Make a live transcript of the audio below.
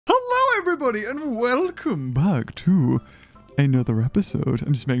everybody, and welcome back to another episode.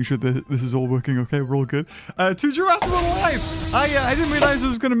 I'm just making sure that this is all working okay. We're all good. To Jurassic World Alive. I didn't realize I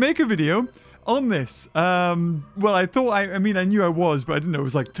was going to make a video on this. Well, I thought, I mean, I knew I was, but I didn't know it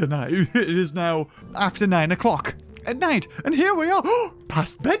was like tonight. It is now after 9 o'clock at night, and here we are,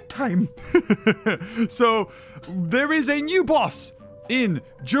 past bedtime. So, there is a new boss in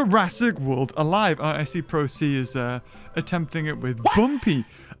Jurassic World Alive. I see Pro C is attempting it with Bumpy.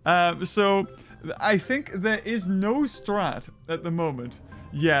 So, I think there is no strat at the moment.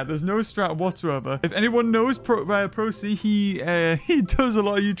 Yeah, there's no strat whatsoever. If anyone knows Pro C, he does a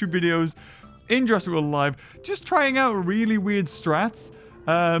lot of YouTube videos in Jurassic World Alive, just trying out really weird strats,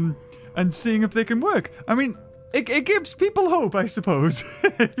 and seeing if they can work. I mean, it gives people hope, I suppose.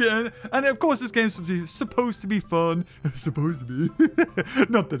 Yeah, and of course, this game's supposed to be fun. Supposed to be.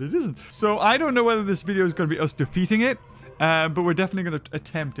 Not that it isn't. So I don't know whether this video is going to be us defeating it, but we're definitely going to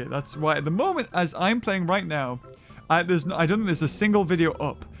attempt it. That's why at the moment, as I'm playing right now, I don't think there's a single video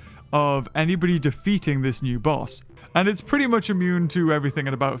up of anybody defeating this new boss. And it's pretty much immune to everything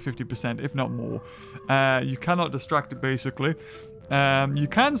at about 50%, if not more. You cannot distract it, basically. You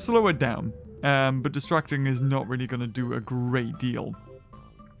can slow it down. But distracting is not really going to do a great deal,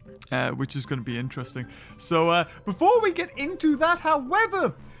 which is going to be interesting. So before we get into that,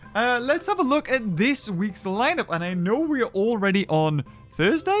 however, let's have a look at this week's lineup. And I know we are already on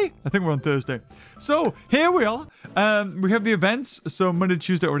Thursday? I think we're on Thursday. So here we are. We have the events. So Monday,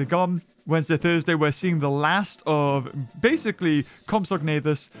 Tuesday already gone. Wednesday, Thursday, we're seeing the last of basically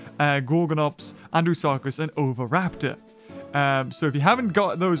Compsognathus, Gorgonops, Andrewsarchus, and Oviraptor. So if you haven't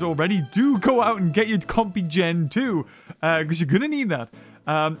got those already, do go out and get your Compy Gen 2, because you're going to need that.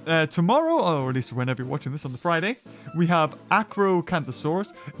 Tomorrow, or at least whenever you're watching this on the Friday, we have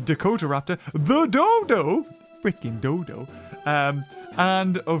Acrocanthosaurus, Dakota Raptor, the Dodo, freaking Dodo,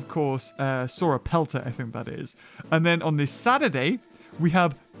 and of course, Sauropelta, I think that is. And then on this Saturday, we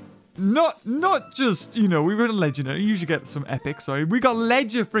have not just, you know, we got a legendary, you usually get some epic, sorry, we got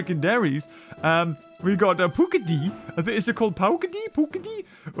Ledger freakindaries, we got Pukadi, I think, is it called Pukadi?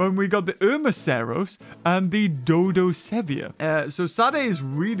 And we got the Irmaceros and the Dodosevia. So Saturday is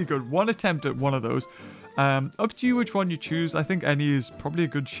really good, one attempt at one of those, up to you which one you choose. I think any is probably a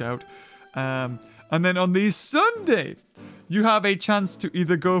good shout. And then on the Sunday, you have a chance to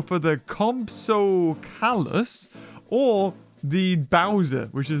either go for the Compsocalus or the Bowser,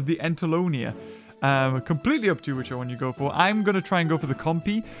 which is the Entolonia. Completely up to you which one you go for. I'm going to try and go for the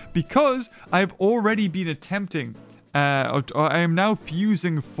Compy because I've already been attempting, or I am now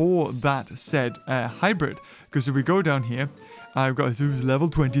fusing for that said hybrid. Because if we go down here, I've got this level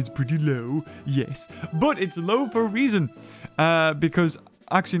 20, it's pretty low, yes. But it's low for a reason, because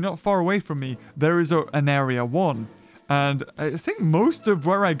actually not far away from me, there is an Area 1. And I think most of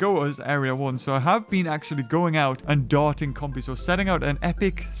where I go is Area 1. So I have been actually going out and darting Compy. So setting out an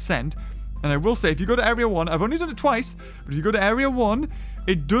epic scent. And I will say, if you go to Area 1, I've only done it twice. But if you go to Area 1,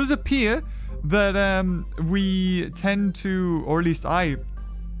 it does appear that we tend to, or at least I,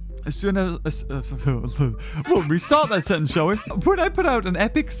 as soon as... we'll restart that sentence, shall we? When I put out an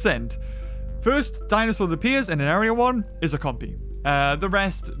epic scent, first dinosaur that appears in an Area 1 is a Compy. The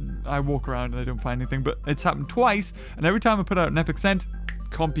rest, I walk around and I don't find anything, but it's happened twice, and every time I put out an epic scent,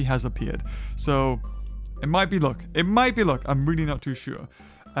 Compy has appeared. So, it might be luck. It might be luck. I'm really not too sure.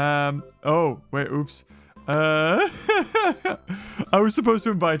 Oh, wait, oops. I was supposed to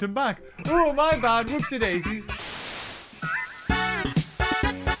invite him back. Oh, my bad. Whoopsie daisies.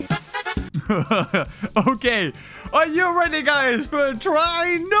 Okay. Are you ready, guys, for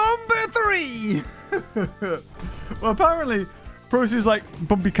try number 3? Well, apparently... Procy's like,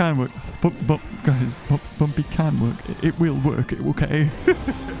 Bumpy can work. Guys, Bumpy can work. It will work, okay?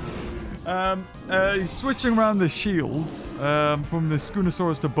 He's switching around the shields from the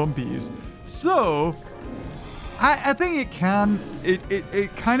Schoonosaurus to Bumpies. So, I think it can.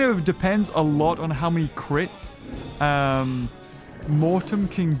 It kind of depends a lot on how many crits Mortem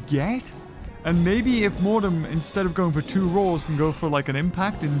can get. And maybe if Mortem, instead of going for 2 rolls, can go for like an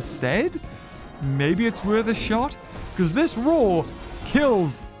impact instead, maybe it's worth a shot. Because this roar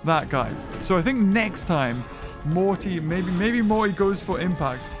kills that guy. So I think next time, Morty, maybe Morty goes for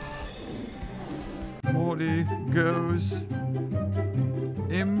impact. Morty goes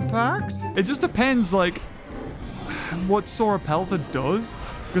impact? It just depends, like, what Sauropelta does.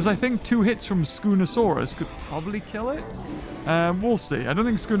 Because I think 2 hits from Schoonosaurus could probably kill it. We'll see. I don't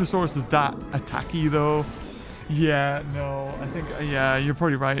think Schoonosaurus is that attacky, though. Yeah, no. I think, yeah, you're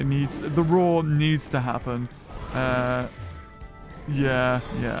probably right. The roar needs to happen. Yeah.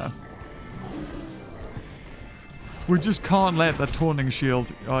 We just can't let that taunting shield.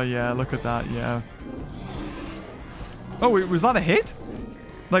 Oh, yeah, look at that, yeah. Oh, wait, was that a hit?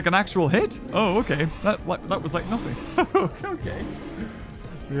 Like an actual hit? Oh, okay. That was like nothing. Okay.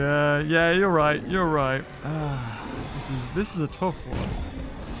 Yeah, you're right. You're right. This is a tough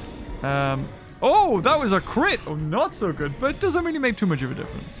one. Oh, that was a crit. Oh, not so good, but it doesn't really make too much of a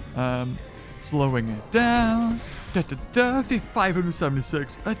difference. Slowing it down.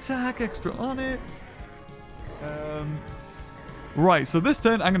 576 attack extra on it. Right, so this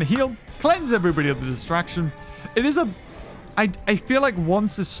turn I'm going to heal, cleanse everybody of the distraction. It is I feel like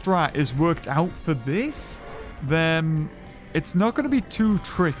once a strat is worked out for this, then it's not going to be too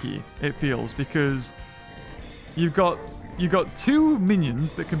tricky, it feels, because you've got two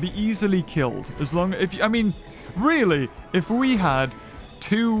minions that can be easily killed. As long I mean, really, if we had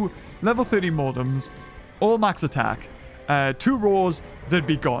two level 30 modems, all max attack, two roars, they'd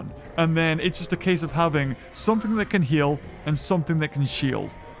be gone. And then it's just a case of having something that can heal and something that can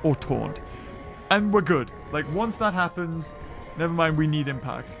shield or taunt. And we're good. Like, once that happens, never mind, we need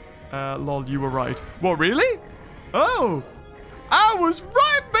impact. Lol, you were right. What, really? Oh! I was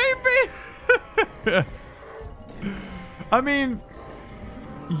right, baby! I mean,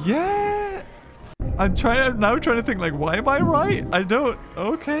 yeah. I'm now trying to think, like, why am I right? I don't.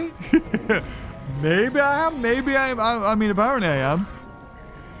 Okay. Maybe I am. Maybe I am. I mean, apparently I am.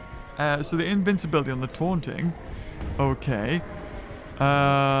 So the invincibility on the taunting. Okay.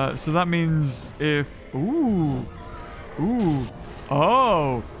 So that means if... Ooh.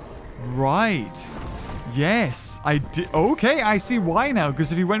 Oh. Right. Yes. I did. Okay, I see why now.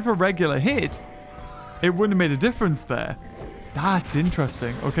 Because if he went for a regular hit, it wouldn't have made a difference there. That's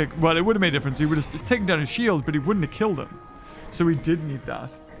interesting. Okay, well, it would have made a difference. He would have taken down his shield, but he wouldn't have killed him. So he did need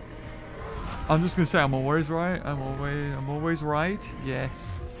that. I'm just going to say I'm always right. I'm always right. Yes.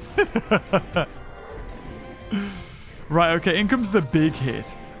 Right, okay, in comes the big hit.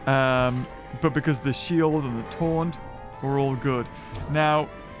 But because the shield and the taunt, we're all good. Now,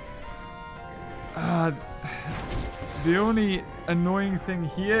 the only annoying thing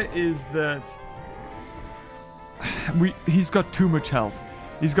here is that he's got too much health.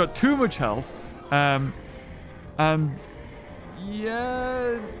 He's got too much health. And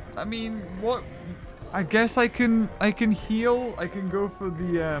yeah, I mean, what? I guess I can heal. I can go for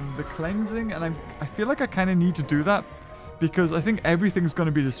the cleansing, and I feel like I kind of need to do that because I think everything's going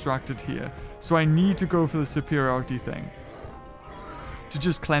to be distracted here. So I need to go for the superiority thing to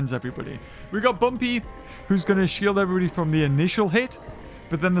just cleanse everybody. We got Bumpy, who's going to shield everybody from the initial hit,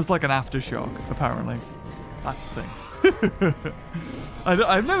 but then there's like an aftershock, apparently. That's the thing.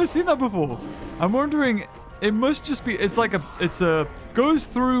 I've never seen that before. I'm wondering, it must just be, it's goes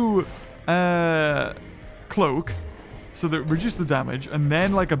through cloak, so that it reduces the damage, and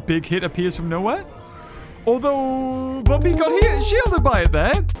then like a big hit appears from nowhere. Although Bumpy got shielded by it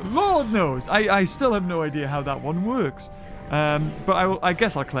there. Lord knows. I still have no idea how that one works. But I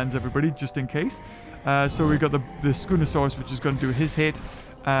guess I'll cleanse everybody just in case. So we got the Schoonosaurus, which is going to do his hit.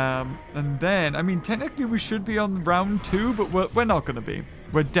 And then, I mean, technically we should be on round 2, but we're not going to be.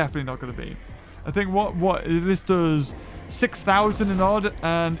 We're definitely not going to be. I think what this does 6,000 and odd,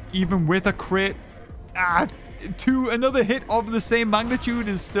 and even with a crit, another hit of the same magnitude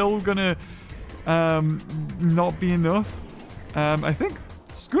is still gonna not be enough. I think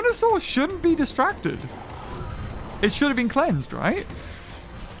Schoonosaurus shouldn't be distracted. It should have been cleansed, right?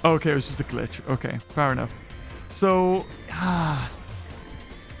 Okay, it was just a glitch. Okay, fair enough. So, I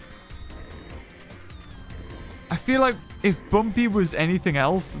feel like if Bumpy was anything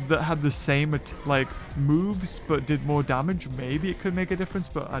else that had the same like moves but did more damage, maybe it could make a difference,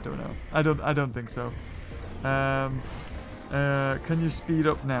 but I don't know. I don't think so. Can you speed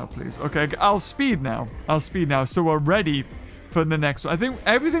up now, please? Okay, I'll speed now. So we're ready for the next one. I think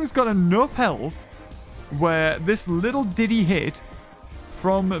everything's got enough health where this little diddy hit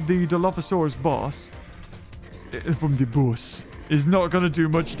from the Dilophosaurus boss, is not going to do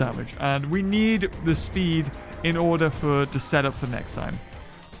much damage. And we need the speed in order to set up for next time.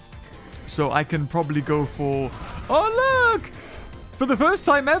 So I can probably go for... Oh, look! For the first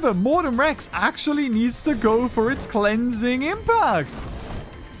time ever, Mortem Rex actually needs to go for its cleansing impact.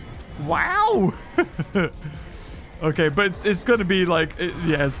 Wow! Okay, but it's going to be like...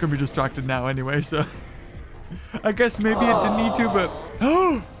 yeah, it's going to be distracted now anyway, so... I guess maybe it didn't need to, but...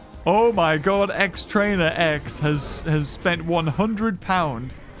 Oh my god, X-Trainer X has spent £100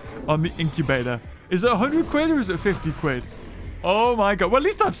 on the incubator. Is it 100 quid or is it 50 quid? Oh my god. Well, at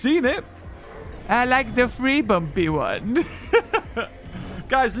least I've seen it. I like the free Bumpy one.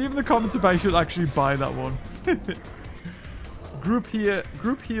 Guys, leave in the comments if I should actually buy that one. Group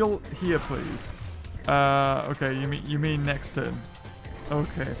heal here, please. Okay, you mean next turn.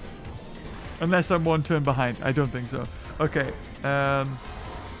 Okay. Unless I'm one turn behind. I don't think so. Okay. Oh,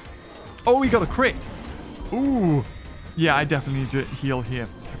 we got a crit. Ooh. Yeah, I definitely need to heal here.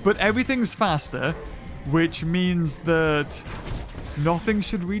 But everything's faster, which means that nothing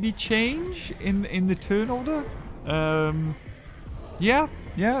should really change in the turn order. Yeah,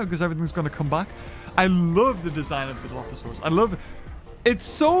 because everything's going to come back. I love the design of the Dilophosaurus. I love it. It's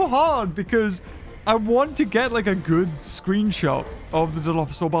so hard because I want to get like a good screenshot of the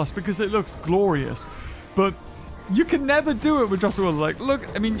Dilophosaur boss because it looks glorious. But you can never do it with Jurassic World. Like, look,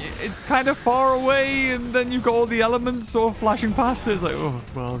 I mean, it's kind of far away, and then you've got all the elements sort of flashing past it. It's like, oh,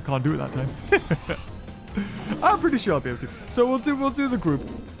 well, I can't do it that time. I'm pretty sure I'll be able to. So we'll do the group.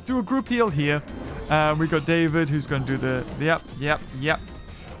 Do a group heal here. We got David, who's going to do the yep.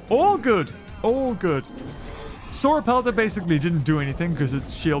 All good. All good. Sauripelta basically didn't do anything because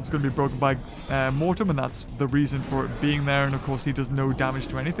its shield's going to be broken by Mortem, and that's the reason for it being there. And of course, he does no damage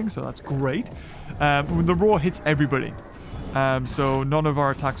to anything, so that's great. The roar hits everybody, so none of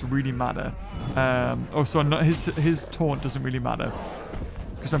our attacks really matter. His taunt doesn't really matter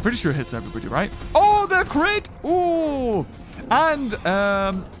because I'm pretty sure it hits everybody, right? Oh, the crit! Ooh! And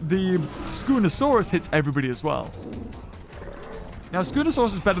the Schoonosaurus hits everybody as well. Now,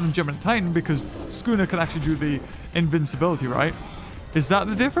 Schoonosaurus is better than German Titan because Schooner can actually do the invincibility, right? Is that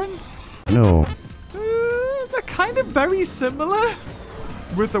the difference? No. They're kind of very similar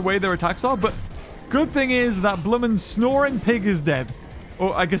with the way their attacks are, but good thing is that bloomin' snoring pig is dead.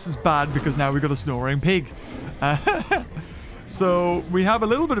 Oh, I guess it's bad because now we've got a snoring pig. So we have a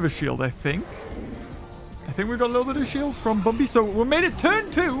little bit of a shield, I think. I think we've got a little bit of a shield from Bumpy. So we made it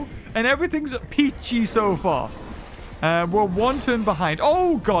turn 2, and everything's peachy so far. We're one turn behind.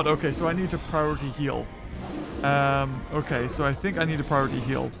 Oh, God. Okay, so I need to priority heal. Okay, so I think I need a priority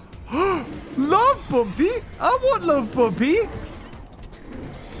heal. Love Bumpy! I want Love Bumpy!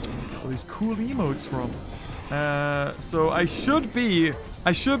 All these cool emotes from. So I should be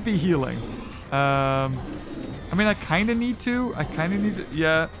healing. I mean, I kind of need to.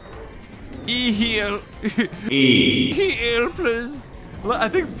 Yeah. E-heal. E-heal, please. I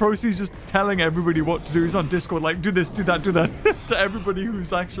think Procy's just telling everybody what to do. He's on Discord, like, do this, do that, do that. To everybody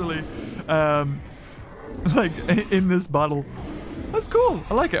who's actually, like, in this battle. That's cool.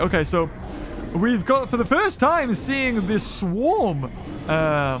 I like it. Okay, so we've got, for the first time, seeing this swarm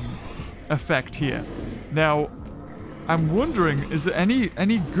effect here. Now, I'm wondering, is there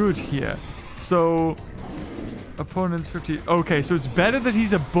any good here? So, opponent's 50. Okay, so it's better that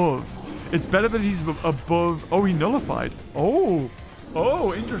he's above. It's better that he's above. Oh, he nullified. Oh,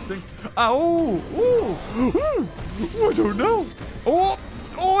 interesting. Oh, I don't know. Oh,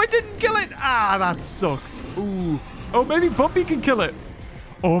 I didn't kill it. Ah, that sucks. Ooh. Oh, maybe Bumpy can kill it.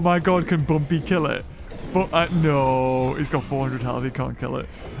 Oh my God, can Bumpy kill it? But no, he's got 400 health. He can't kill it.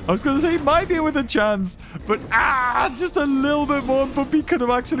 I was going to say he might be with a chance, but just a little bit more. Bumpy could have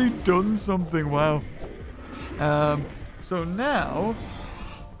actually done something. Wow. So now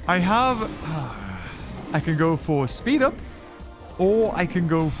I have. I can go for speed up. Or I can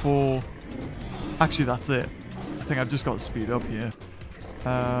go for... Actually, that's it. I think I've just got speed up here.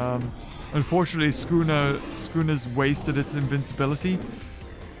 Unfortunately, Schooner's wasted its invincibility.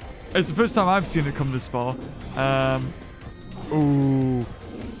 It's the first time I've seen it come this far. Ooh.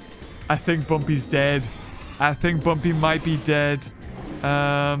 I think Bumpy's dead. I think Bumpy might be dead.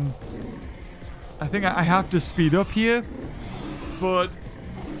 I think I have to speed up here. But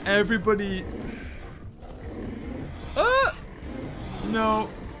everybody... No.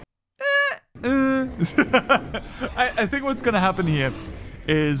 I think what's going to happen here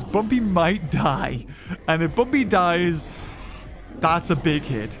is Bumpy might die. And if Bumpy dies, that's a big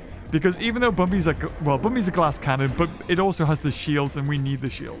hit. Because even though Bumpy's a glass cannon, but it also has the shields, and we need the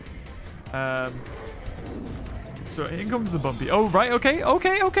shield. So in comes the Bumpy. Oh, right. Okay.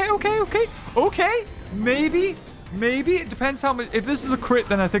 Maybe. It depends how much. If this is a crit,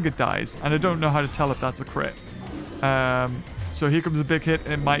 then I think it dies. And I don't know how to tell if that's a crit. So here comes a big hit,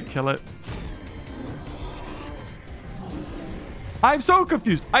 and it might kill it. I'm so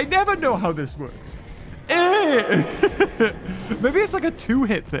confused. I never know how this works. Maybe it's like a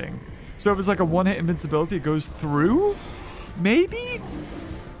 2-hit thing. So if it's like a 1-hit invincibility, it goes through? Maybe?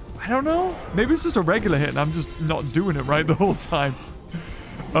 I don't know. Maybe it's just a regular hit, and I'm just not doing it right the whole time.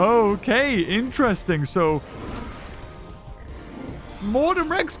 Okay, interesting. So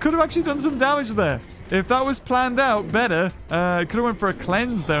Mortem Rex could have actually done some damage there. If that was planned out better, it could have went for a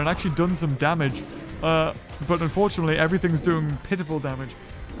cleanse there and actually done some damage. But unfortunately, everything's doing pitiful damage.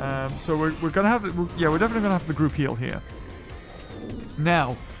 So we're gonna have, we're definitely gonna have the group heal here.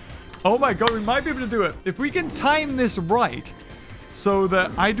 Now, Oh my god, we might be able to do it. If we can time this right so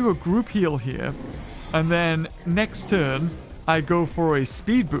that I do a group heal here, and then next turn I go for a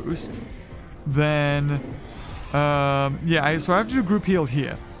speed boost, then, yeah, so I have to do a group heal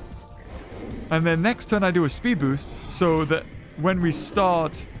here. And then next turn I do a speed boost so that when we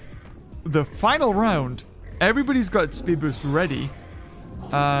start the final round, everybody's got speed boost ready.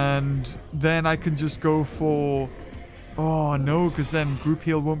 And then I can just go for... Oh, no, because then group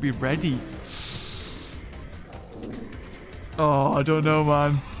heal won't be ready. Oh, I don't know,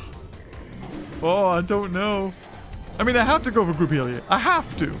 man. Oh, I don't know. I mean, I have to go for group heal here. I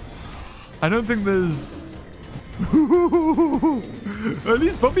have to. I don't think there's... At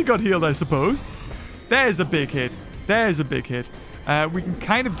least Bumpy got healed, I suppose. There's a big hit. There's a big hit. We can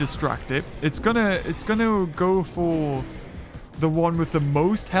kind of distract it. It's gonna go for the one with the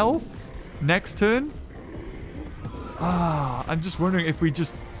most health next turn. Ah, I'm just wondering if we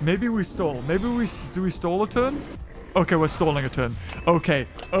just... Maybe we stall. Maybe we... Do we stall a turn? Okay, we're stalling a turn. Okay,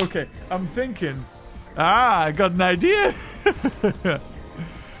 okay. I'm thinking... Ah, I got an idea.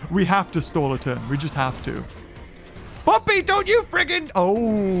 We have to stall a turn. We just have to. Bumpy, don't you friggin...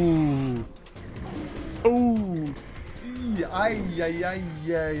 Oh. Oh. Yeah.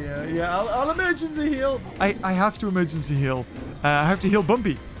 I'll emergency heal. I have to emergency heal. I have to heal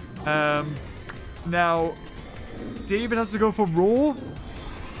Bumpy. Now... David has to go for Raw.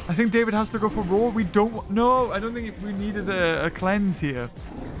 I think David has to go for Raw. We don't... No, I don't think we needed a cleanse here.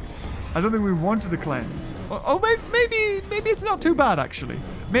 I don't think we wanted a cleanse. Oh, maybe it's not too bad, actually.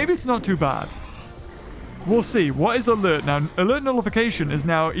 Maybe it's not too bad. We'll see. What is alert? Now, alert nullification is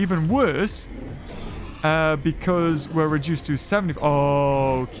now even worse because we're reduced to 70.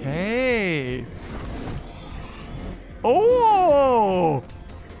 Okay. Oh!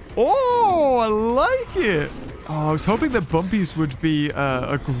 Oh, I like it. Oh, I was hoping that Bumpy's would be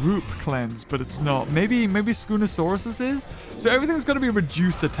a group cleanse, but it's not. Maybe Schoonosaurus's is? So everything's going to be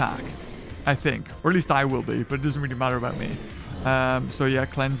reduced attack, I think. Or at least I will be, but it doesn't really matter about me. So yeah,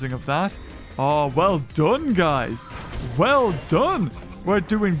 cleansing of that. Oh, well done, guys. Well done. We're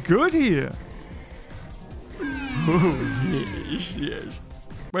doing good here. Oh, yes.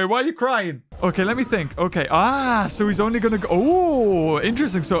 Wait, why are you crying? Okay, let me think. Okay, so he's only going to go... Oh,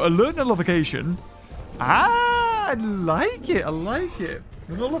 interesting. So alert nullification... I like it. I like it.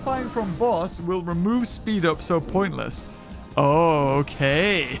 Nullifying from boss will remove speed up, so pointless. Oh,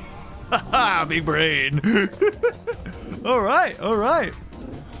 okay. Haha, big brain. All right.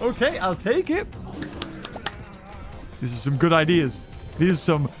 Okay, I'll take it. These are some good ideas.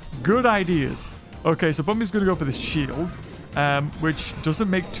 Okay, so Bumpy's going to go for this shield, which doesn't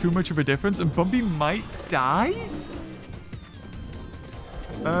make too much of a difference, and Bumpy might die?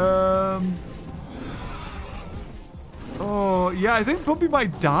 Oh, yeah, I think Bumpy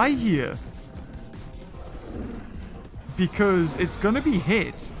might die here. Because it's going to be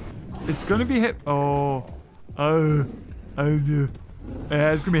hit. It's going to be hit. Yeah,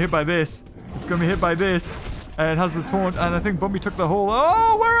 it's going to be hit by this. It has the taunt, and I think Bumpy took the whole...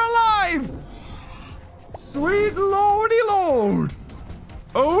 Oh, we're alive! Sweet lordy lord!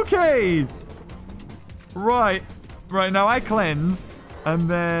 Okay. Right, now I cleanse, and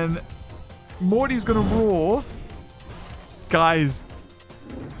then Morty's going to roar. Guys,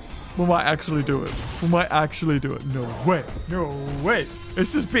 we might actually do it. No way.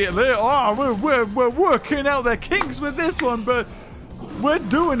 It's just being there. Oh, we're working out the kinks with this one, but we're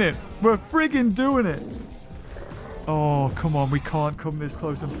doing it. We're friggin' doing it. Oh, come on. We can't come this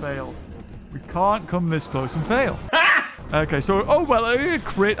close and fail. Okay, so, oh, well, a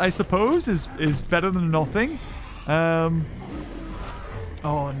crit, I suppose, is better than nothing. Oh,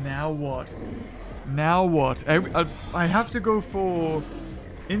 now what? I have to go for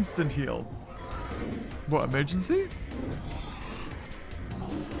instant heal. What, emergency?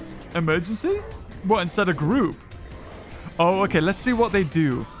 What, instead of group? Oh, okay, let's see what they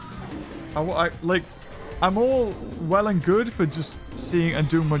do. I'm all well and good for just seeing and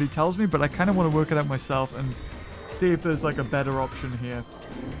doing what he tells me, but I kind of want to work it out myself and see if there's like a better option here.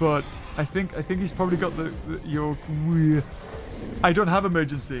 But I think he's probably got your... I don't have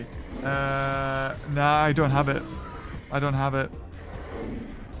emergency. Nah, I don't have it.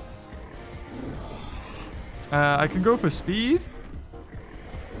 I can go for speed.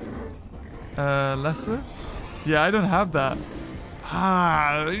 Lesser. Yeah, I don't have that.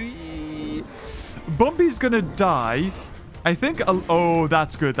 Bumpy's gonna die. I think... Oh,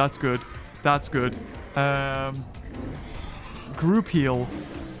 that's good. Group heal.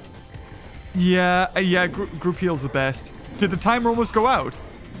 Yeah, group heal's the best. Did the timer almost go out?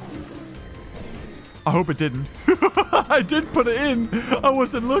 I hope it didn't. I did put it in. I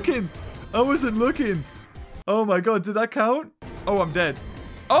wasn't looking. I wasn't looking. Oh my god, did that count? Oh, I'm dead.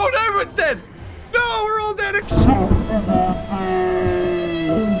 Oh, no, everyone's dead. No, we're all dead.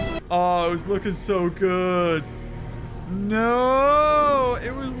 Oh, it was looking so good. No,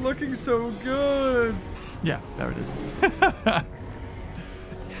 it was looking so good. Yeah, there it is.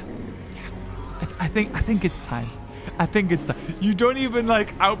 I think it's time. I think it's time. You don't even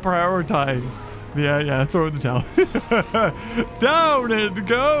like out prioritize. Yeah, throw in the towel. Down it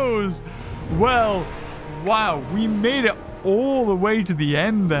goes. Well, wow, we made it all the way to the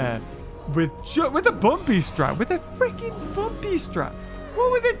end there with a bumpy strap, with a freaking bumpy strap.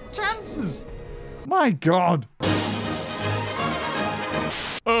 What were the chances? My god.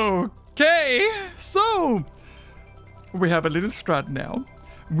 Okay, so we have a little strat now.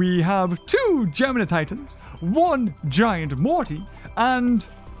 We have 2 Gemini Titans, 1 Giant Morty, and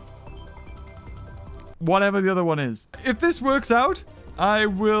whatever the other one is. If this works out, I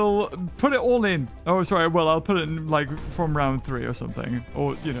will put it all in. Oh, sorry. Well, I'll put it in like from round 3 or something,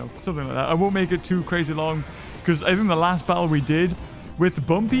 or you know, something like that. I won't make it too crazy long because I think the last battle we did with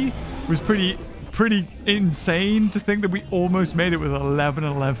Bumpy was pretty insane to think that we almost made it with a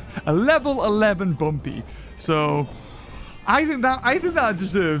level 11 Bumpy. So I think that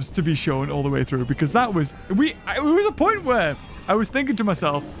deserves to be shown all the way through because that was it was a point where I was thinking to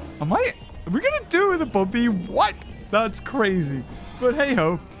myself, are we gonna do with a Bumpy? What? That's crazy. But hey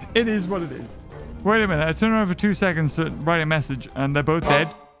ho, it is what it is. Wait a minute, I turned around for 2 seconds to write a message and they're both dead.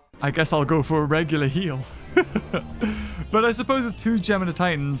 I guess I'll go for a regular heal. But I suppose with 2 Gemini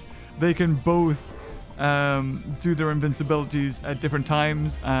Titans, they can both do their invincibilities at different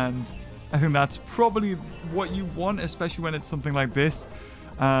times, and I think that's probably what you want, especially when it's something like this.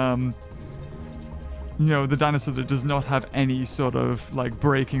 You know, the dinosaur that does not have any sort of like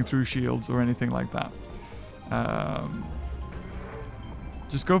breaking through shields or anything like that.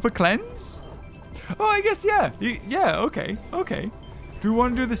 Just go for cleanse? Oh, I guess, yeah. Yeah, okay. Do we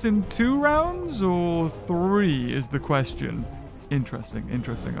want to do this in 2 rounds or 3 is the question. Interesting.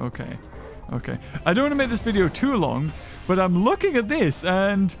 Okay. I don't want to make this video too long, but I'm looking at this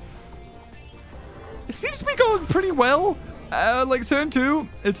and it seems to be going pretty well. Like turn 2,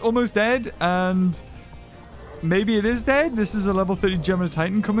 it's almost dead, and maybe it is dead. This is a level 30 Gemini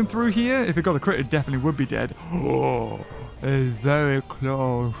Titan coming through here. If it got a crit, it definitely would be dead. Oh, it's very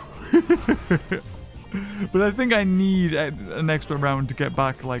close. But I think I need an extra round to get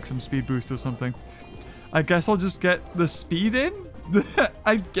back like some speed boost or something. I guess I'll just get the speed in.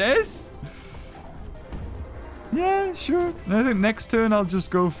 I guess. Yeah, sure. And I think next turn I'll just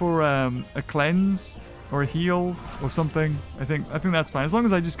go for a cleanse or a heal or something. I think that's fine as long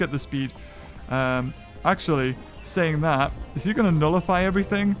as I just get the speed. Actually, saying that, is he going to nullify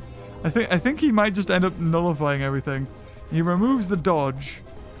everything? I think he might just end up nullifying everything. He removes the dodge.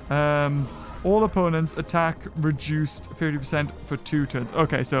 All opponents attack reduced 50% for 2 turns.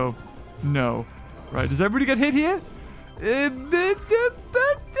 Okay, so no. Right, does everybody get hit here? Oi!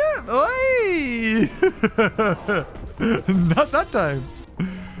 Not that time.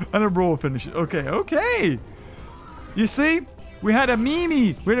 And a roar finishes. Okay. You see, we had a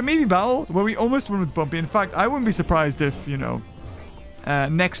Mimi battle where we almost won with Bumpy. In fact, I wouldn't be surprised if, you know,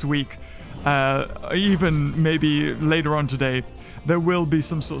 next week, even maybe later on today, there will be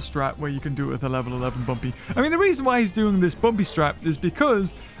some sort of strat where you can do it with a level 11 Bumpy. I mean, the reason why he's doing this Bumpy strat is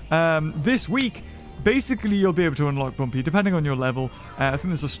because this week, basically, you'll be able to unlock Bumpy depending on your level. I think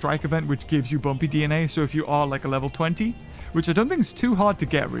there's a strike event which gives you Bumpy DNA. So if you are like a level 20, which I don't think is too hard to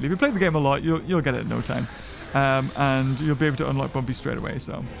get, really. If you play the game a lot, you'll get it in no time. And you'll be able to unlock Bumpy straight away.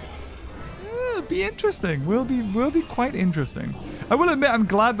 So it'll be interesting. Will be quite interesting. I will admit, I'm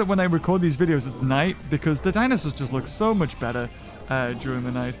glad that when I record these videos at night because the dinosaurs just look so much better during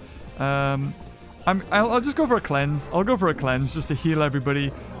the night. I'll just go for a cleanse. I'll go for a cleanse just to heal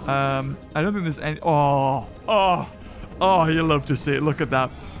everybody. I don't think there's any... Oh, you love to see it. Look at that.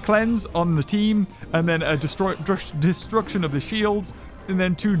 Cleanse on the team, and then a destruction of the shields, and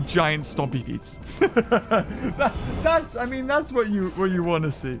then 2 giant stompy feats. That's what you want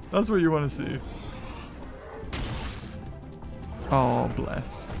to see. That's what you want to see. Oh,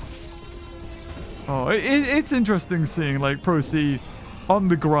 bless. Oh, it's interesting seeing like Pro C on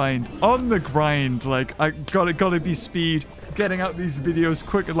the grind. Like I gotta be speed, getting out these videos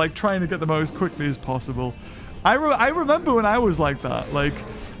quick, like trying to get them out as quickly as possible. I remember when I was like that, like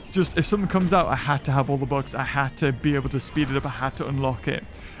just if something comes out, I had to have all the books, I had to be able to speed it up, I had to unlock it.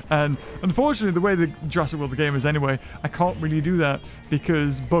 And unfortunately, the way the Jurassic World the game is anyway, I can't really do that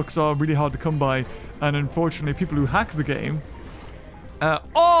because books are really hard to come by. And unfortunately, people who hack the game...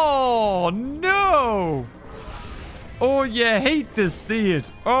 oh, no! Oh, you hate to see it.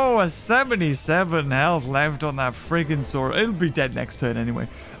 Oh, a 77 health left on that friggin' sword. It'll be dead next turn anyway.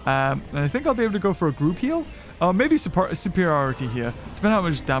 And I think I'll be able to go for a group heal. Maybe superiority here. Depending on how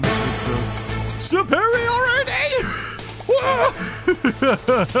much damage this does. Superiority!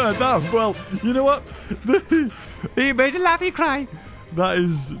 Well, you know what? He made a laughy cry. That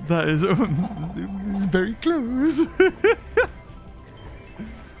is it's very close.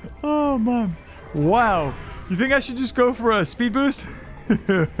 Oh, man. Wow. You think I should just go for a speed boost?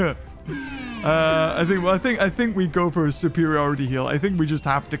 I think we go for a superiority heal. I think we just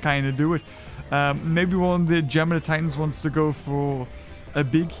have to kind of do it. Maybe one of the Gemini Titans wants to go for a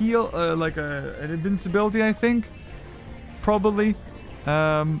big heal, like an invincibility, I think. Probably.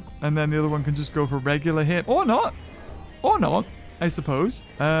 And then the other one can just go for regular hit. Or not. Or not, I suppose.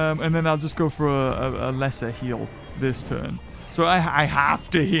 And then I'll just go for a lesser heal this turn. So I have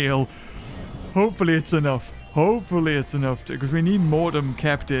to heal. Hopefully it's enough. Hopefully it's enough, because we need Mortem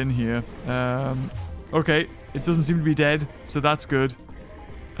kept in here. Okay, it doesn't seem to be dead, so that's good.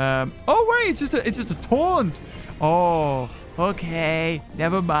 Oh wait, it's just a taunt. Oh, okay,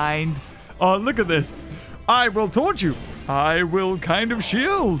 never mind. Oh, look at this. I will taunt you. I will kind of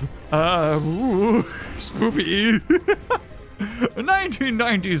shield. Ooh, spoopy.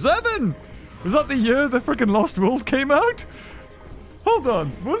 1997. Was that the year the freaking Lost World came out? Hold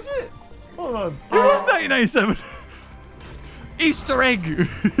on, was it? Hold on. It was 1997. Easter egg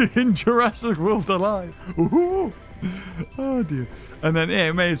in Jurassic World Alive. Ooh. Oh, dear. And then,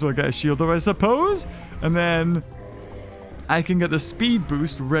 yeah, may as well get a shield up, I suppose. And then I can get the speed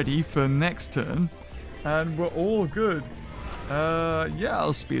boost ready for next turn. And we're all good. Yeah,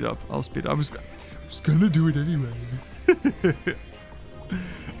 I'll speed up. I was gonna do it anyway.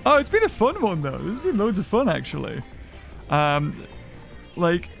 Oh, it's been a fun one, though. There's been loads of fun, actually.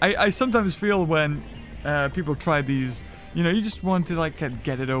 Like, I sometimes feel when people try these, you know, you just want to, like,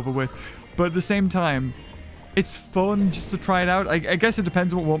 get it over with. But at the same time, it's fun just to try it out. I guess it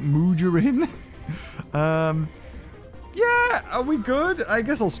depends on what mood you're in. Yeah, are we good? I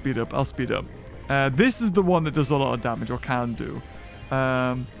guess I'll speed up. This is the one that does a lot of damage, or can do.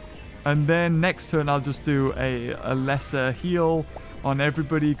 And then next turn, I'll just do a lesser heal on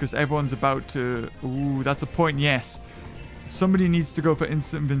everybody, because everyone's about to... Ooh, that's a point, yes. Somebody needs to go for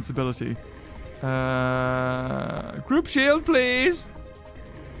instant invincibility. Group shield, please.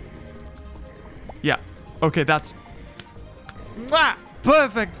 Yeah. Okay, that's... Ah,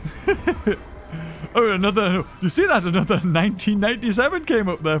 perfect. Oh, another... You see that? Another 1997 came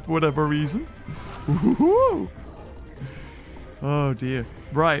up there for whatever reason. Ooh. Oh, dear.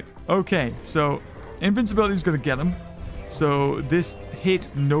 Right. Okay, so invincibility is going to get him. So this hit,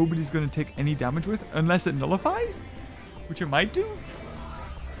 nobody's going to take any damage with, unless it nullifies. Which it might do?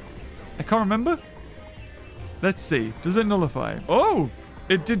 I can't remember. Let's see. Does it nullify? Oh!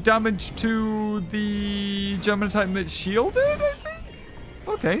 It did damage to the Gemini Titan that shielded, I think?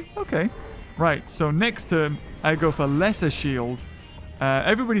 Okay, okay. Right, so next turn, I go for lesser shield.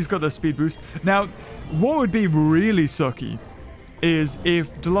 Everybody's got their speed boost. Now, what would be really sucky is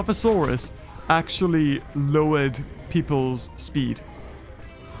if DILOPHOSAURUS actually lowered people's speed.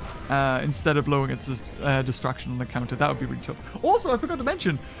 Instead of lowering its distraction on the counter. That would be really tough. Also, I forgot to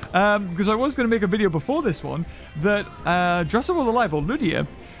mention, because I was going to make a video before this one, that Jurassic World Alive, or Ludia,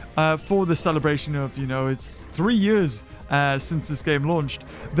 for the celebration of, you know, it's 3 years since this game launched,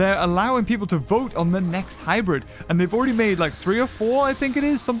 they're allowing people to vote on the next hybrid. And they've already made like 3 or 4, I think it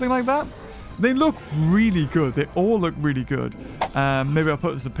is, something like that. They look really good. They all look really good. Maybe I'll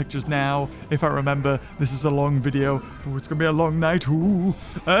put some pictures now, if I remember. This is a long video. Ooh, it's going to be a long night. Ooh.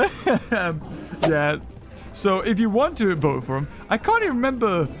 Yeah. So if you want to vote for them, I can't even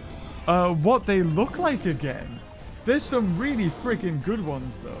remember what they look like again. There's some really freaking good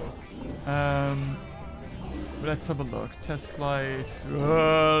ones, though. Let's have a look. Test flight.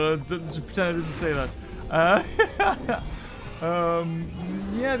 Just pretend I didn't say that.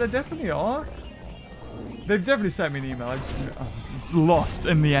 Yeah, there definitely are. They've definitely sent me an email. It's lost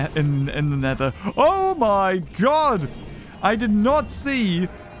in the nether. Oh my god! I did not see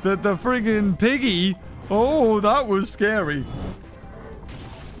that the friggin' piggy. Oh, that was scary.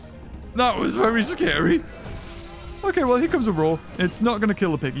 That was very scary. Okay, well, here comes a roar. It's not going to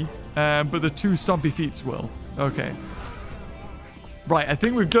kill the piggy, but the 2 stompy feets will. Okay. Right, I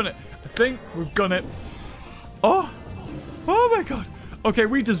think we've done it. I think we've done it. Oh! Oh my god. Okay,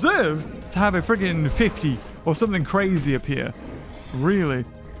 we deserve to have a friggin' 50 or something crazy appear. Really.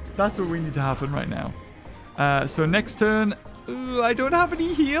 That's what we need to happen right now. So next turn, I don't have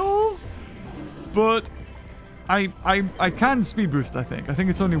any heals, but I can speed boost, I think. I think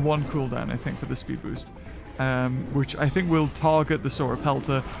it's only 1 cooldown, I think, for the speed boost. which I think will target the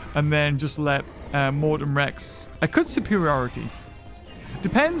Sauropelta, and then just let Mortem Rex. I could superiority.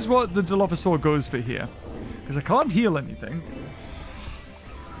 Depends what the Dilophosaur goes for here, because I can't heal anything.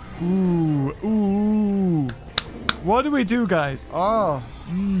 Ooh. What do we do, guys? Oh,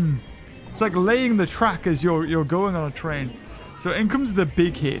 it's like laying the track as you're going on a train. So in comes the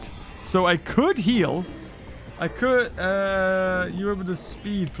big hit. So I could heal. I could. You able to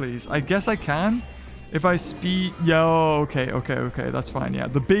speed, please? I guess I can. If I speed, okay, that's fine. Yeah,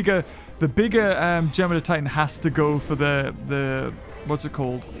 the bigger Gemini Titan has to go for the what's it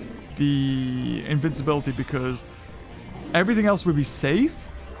called, the invincibility, because everything else would be safe.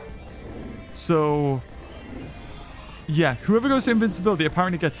 So yeah, whoever goes to invincibility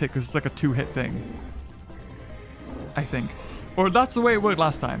apparently gets hit because it's like a 2-hit thing, I think, or that's the way it worked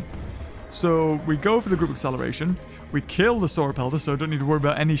last time. So we go for the group acceleration. We kill the Sauropelta, so don't need to worry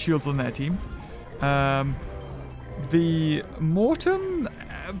about any shields on their team. The Mortem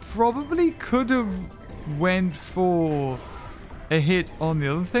probably could have went for a hit on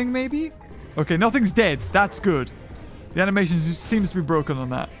the other thing, maybe? Okay, nothing's dead. That's good. The animation seems to be broken on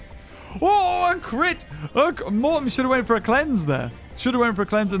that. Oh, a crit! Mortem should have went for a cleanse there. Should have went for a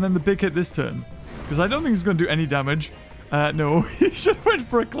cleanse and then the big hit this turn. Because I don't think he's going to do any damage. No, he should have went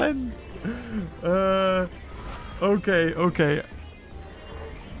for a cleanse. Okay.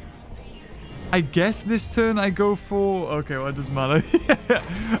 I guess this turn I go for... Okay, well, it doesn't matter.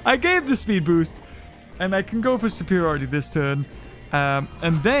 I gave the speed boost, and I can go for superiority this turn.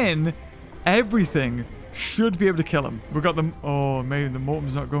 And then everything should be able to kill him. We've got them... Oh, maybe the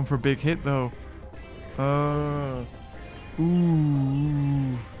Mortem's not going for a big hit, though.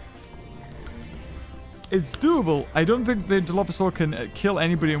 Ooh. It's doable. I don't think the Dilophosaur can kill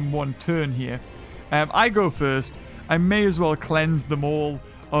anybody in one turn here. I go first. I may as well cleanse them all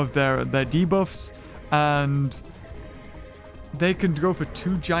of their debuffs, and they can go for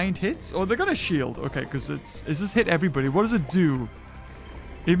 2 giant hits, or they're gonna shield. Okay, because is this hit everybody? What does it do?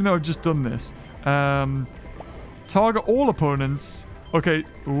 Even though I've just done this, target all opponents. Okay.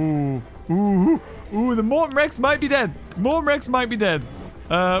 Ooh. The Mortem Rex might be dead.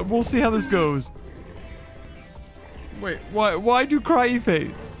 We'll see how this goes. Wait, why do cryy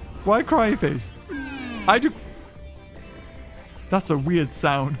face? Why cryy face? I do. That's a weird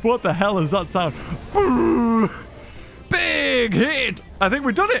sound. What the hell is that sound? Big hit! I think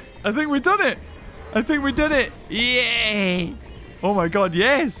we done it! Yay! Oh my god,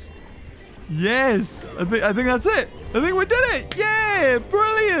 yes! Yes! I think that's it! I think we did it! Yeah!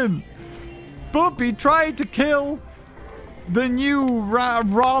 Brilliant! Bumpy tried to kill the new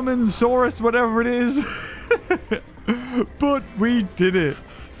Ramen-saurus, whatever it is. But we did it.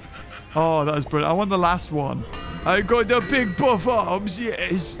 Oh, that was brilliant. I want the last one. I got the big buff arms,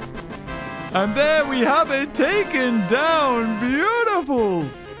 yes. And there we have it, taken down. Beautiful.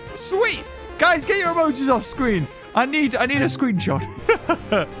 Sweet. Guys, get your emojis off screen. I need a screenshot.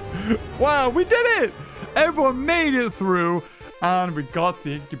 Wow, we did it. Everyone made it through. And we got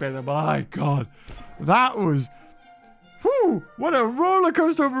the incubator. My God. That was... Whew, what a roller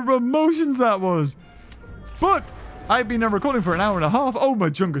coaster of emotions that was. But... I've been recording for an hour and a half. Oh,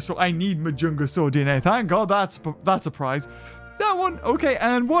 Majungasaur. I need Majungasaur DNA. Thank God that's a prize. That one. Okay,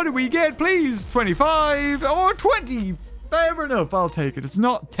 and what do we get, please? 25 or 20. Fair enough. I'll take it. It's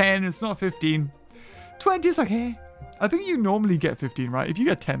not 10. It's not 15. 20 is like, hey. I think you normally get 15, right? If you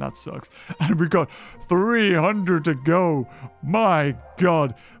get 10, that sucks. And we've got 300 to go. My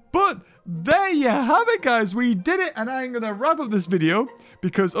God. But... there you have it, guys. We did it, and I'm going to wrap up this video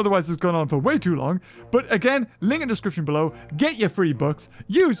because otherwise it's gone on for way too long. But again, link in the description below. Get your free books.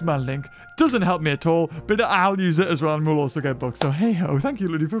 Use my link. Doesn't help me at all, but I'll use it as well, and we'll also get books. So hey-ho, thank you,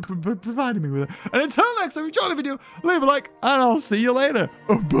 Ludia, for providing me with it. And until next time, enjoy the video, leave a like, and I'll see you later.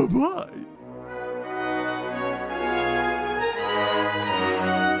 Bye-bye.